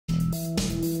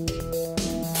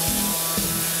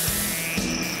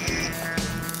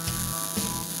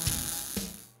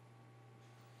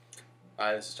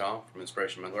Hi, this is Tom from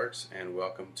Inspiration Metalworks, and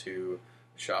welcome to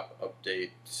Shop Update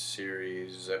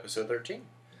Series Episode 13.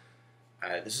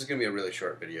 This is going to be a really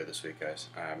short video this week, guys.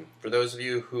 For those of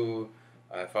you who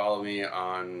follow me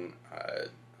on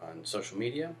social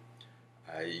media,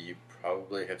 you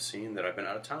probably have seen that I've been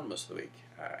out of town most of the week.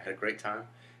 I had a great time.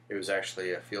 It was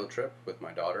actually a field trip with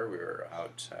my daughter. We were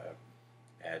out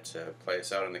at a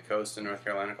place out on the coast in North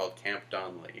Carolina called Camp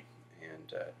Donley,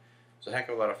 and it was a heck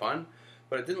of a lot of fun.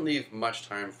 But it didn't leave much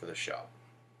time for the shop.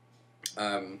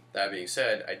 That being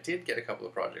said, I did get a couple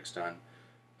of projects done.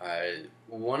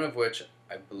 One of which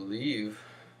I believe,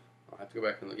 I'll have to go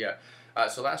back and look. Yeah.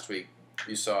 So last week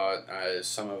you saw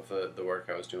some of the work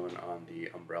I was doing on the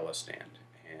umbrella stand,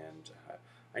 and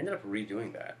I ended up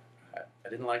redoing that. I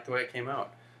didn't like the way it came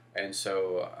out, and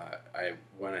so I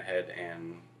went ahead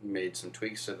and made some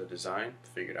tweaks to the design.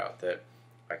 Figured out that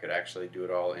I could actually do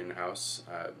it all in-house,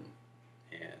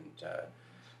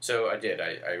 so I did.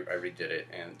 I redid it,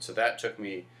 and so that took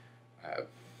me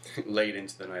late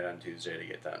into the night on Tuesday to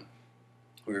get done.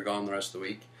 We were gone the rest of the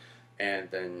week, and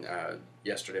then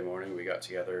yesterday morning we got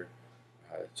together.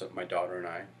 So my daughter and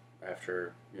I,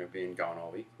 after being gone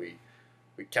all week, we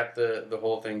kept the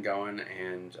whole thing going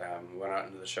and went out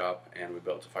into the shop and we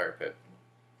built a fire pit.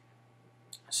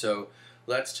 So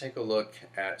let's take a look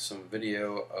at some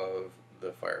video of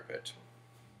the fire pit.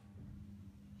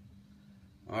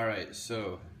 Alright,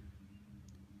 so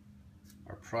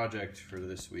our project for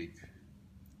this week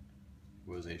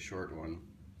was a short one,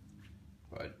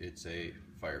 but it's a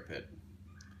fire pit.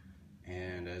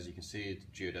 And as you can see, it's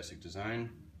geodesic design,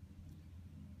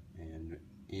 and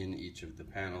in each of the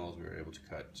panels we were able to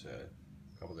cut a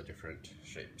couple of different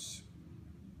shapes.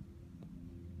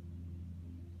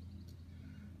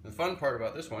 The fun part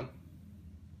about this one,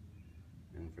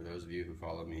 and for those of you who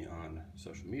follow me on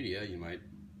social media, you might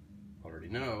already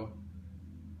know,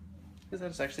 is that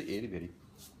it's actually itty bitty.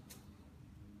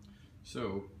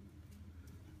 So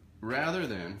rather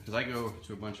than, because I go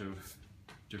to a bunch of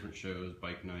different shows,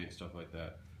 bike night, stuff like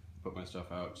that, put my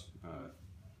stuff out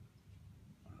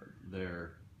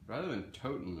there, rather than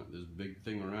toting this big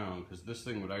thing around, because this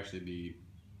thing would actually be,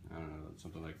 I don't know,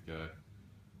 something like, I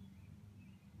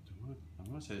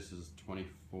want to say this is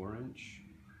 24-inch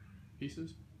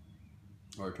pieces,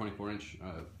 or 24-inch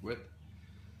width.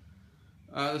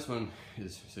 This one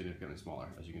is significantly smaller,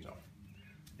 as you can tell.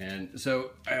 And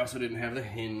so I also didn't have the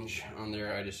hinge on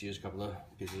there. I just used a couple of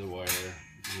pieces of wire.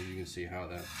 And you can see how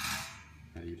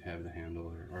you'd have the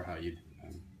handle, or how you'd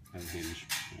have a hinge.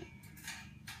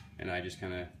 And I just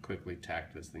kind of quickly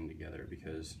tacked this thing together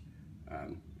because,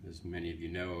 as many of you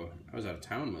know, I was out of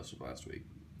town most of last week.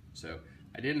 So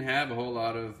I didn't have a whole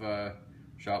lot of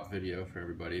shop video for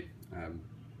everybody.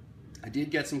 I did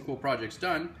get some cool projects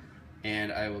done,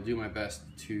 and I will do my best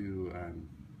to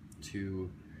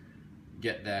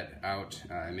get that out.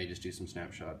 I may just do some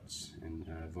snapshots and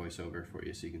voiceover for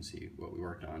you so you can see what we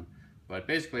worked on. But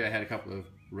basically I had a couple of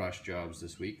rush jobs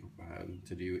this week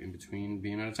to do in between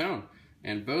being out of town,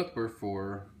 and both were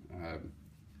for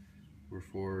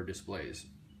displays.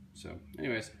 So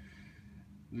anyways,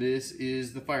 this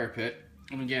is the fire pit,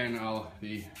 and again I'll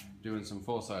be doing some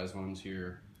full-size ones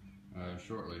here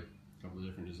shortly, a couple of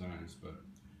different designs, but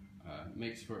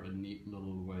makes for a neat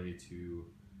little way to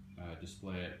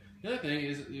display it. The other thing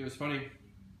is, it was funny,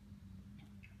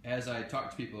 as I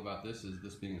talked to people about this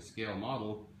being a scale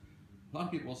model, a lot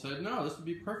of people said, no, this would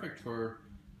be perfect for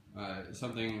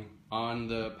something on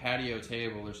the patio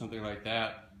table or something like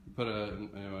that. Put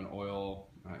an oil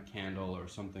candle or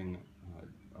something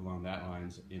along that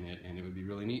lines in it, and it would be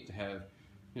really neat to have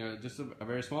just a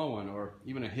very small one, or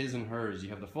even a his and hers. You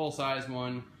have the full-size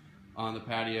one on the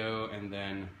patio and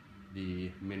then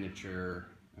the miniature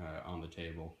on the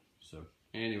table. So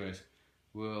anyways,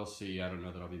 we'll see. I don't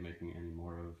know that I'll be making any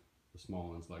more of the small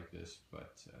ones like this,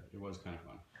 but it was kind of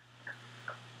fun.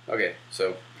 Okay,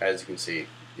 so as you can see,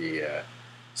 the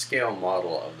scale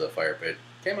model of the fire pit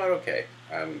came out okay.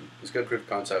 It was a good proof of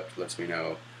concept. Lets me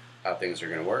know how things are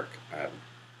going to work.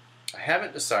 I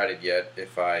haven't decided yet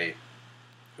if I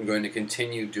am going to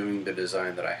continue doing the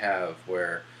design that I have,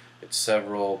 where it's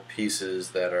several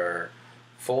pieces that are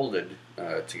folded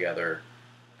together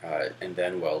and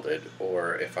then welded,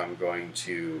 or if I'm going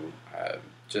to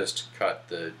just cut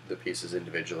the pieces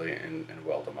individually and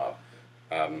weld them up.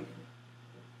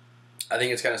 I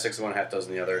think it's kind of 6 of one, half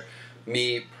dozen the other.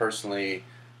 Me personally,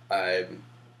 I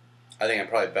think I'm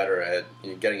probably better at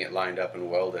getting it lined up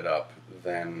and welded up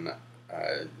than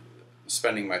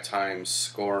spending my time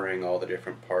scoring all the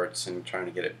different parts and trying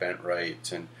to get it bent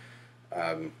right. And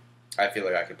I feel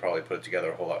like I could probably put it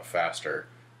together a whole lot faster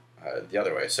the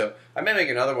other way. So I may make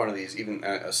another one of these, even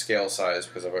a scale size,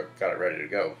 because I've got it ready to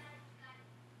go,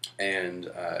 and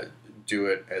do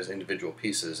it as individual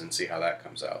pieces and see how that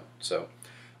comes out. So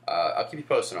I'll keep you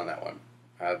posted on that one.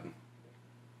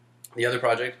 The other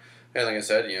project, and like I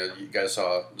said, you guys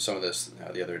saw some of this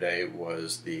the other day,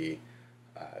 was the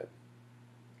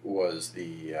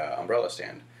umbrella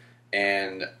stand,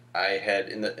 and I had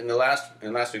in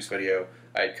last week's video,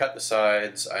 I had cut the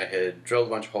sides, I had drilled a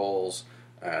bunch of holes,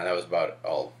 and that was about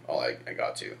all I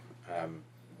got to.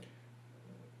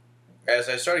 As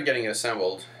I started getting it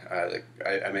assembled, I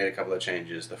made a couple of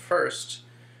changes. The first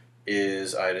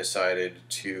is I decided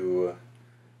to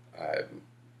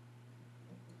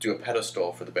do a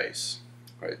pedestal for the base.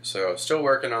 Right, so I was still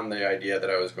working on the idea that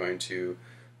I was going to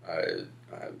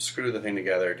screw the thing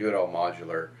together, do it all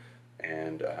modular,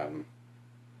 and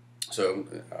so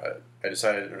I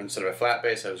decided instead of a flat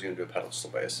base, I was going to do a pedestal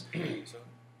base. So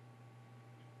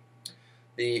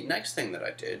the next thing that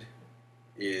I did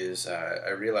is I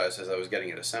realized as I was getting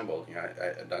it assembled, I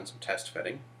had done some test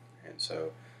fitting, and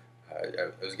so I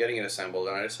was getting it assembled,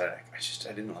 and I decided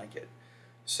I didn't like it.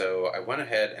 So I went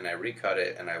ahead and I recut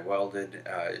it, and I welded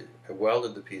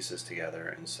the pieces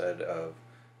together instead of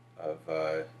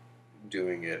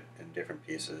doing it in different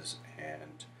pieces.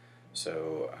 And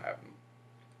so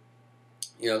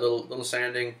little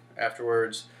sanding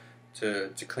afterwards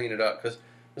to clean it up, because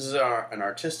this is an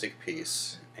artistic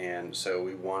piece, and so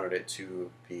we wanted it to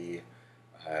be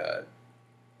a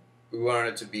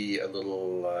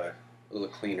little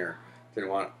cleaner. Didn't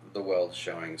want the weld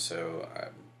showing, so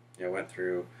went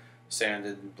through,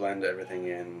 sanded, blended everything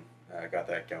in, got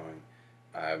that going.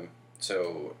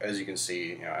 So as you can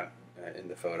see, in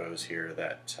the photos here,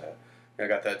 that I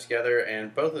got that together,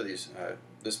 and both of these,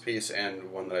 this piece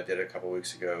and one that I did a couple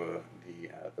weeks ago,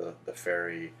 the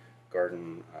fairy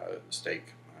garden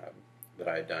stake that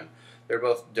I had done, they're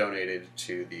both donated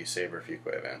to the Saber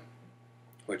Fuqua event,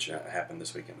 which happened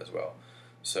this weekend as well.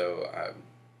 So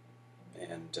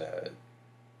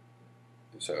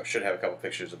so I should have a couple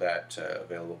pictures of that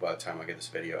available by the time I get this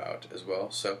video out as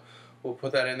well. So we'll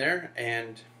put that in there,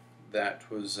 and that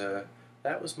was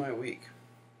my week.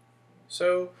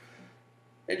 So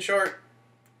in short,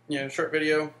 short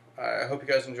video. I hope you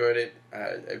guys enjoyed it.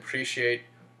 I appreciate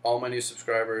all my new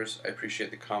subscribers. I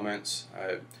appreciate the comments.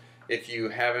 If you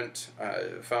haven't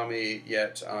found me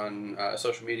yet on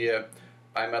social media,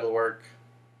 iMetalWork,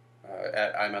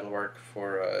 at iMetalWork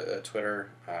for Twitter.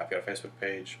 I've got a Facebook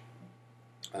page.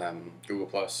 Google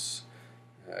Plus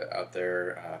out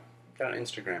there, got an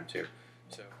Instagram too.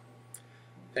 So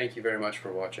thank you very much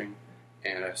for watching,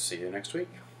 and I'll see you next week.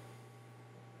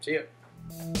 See ya.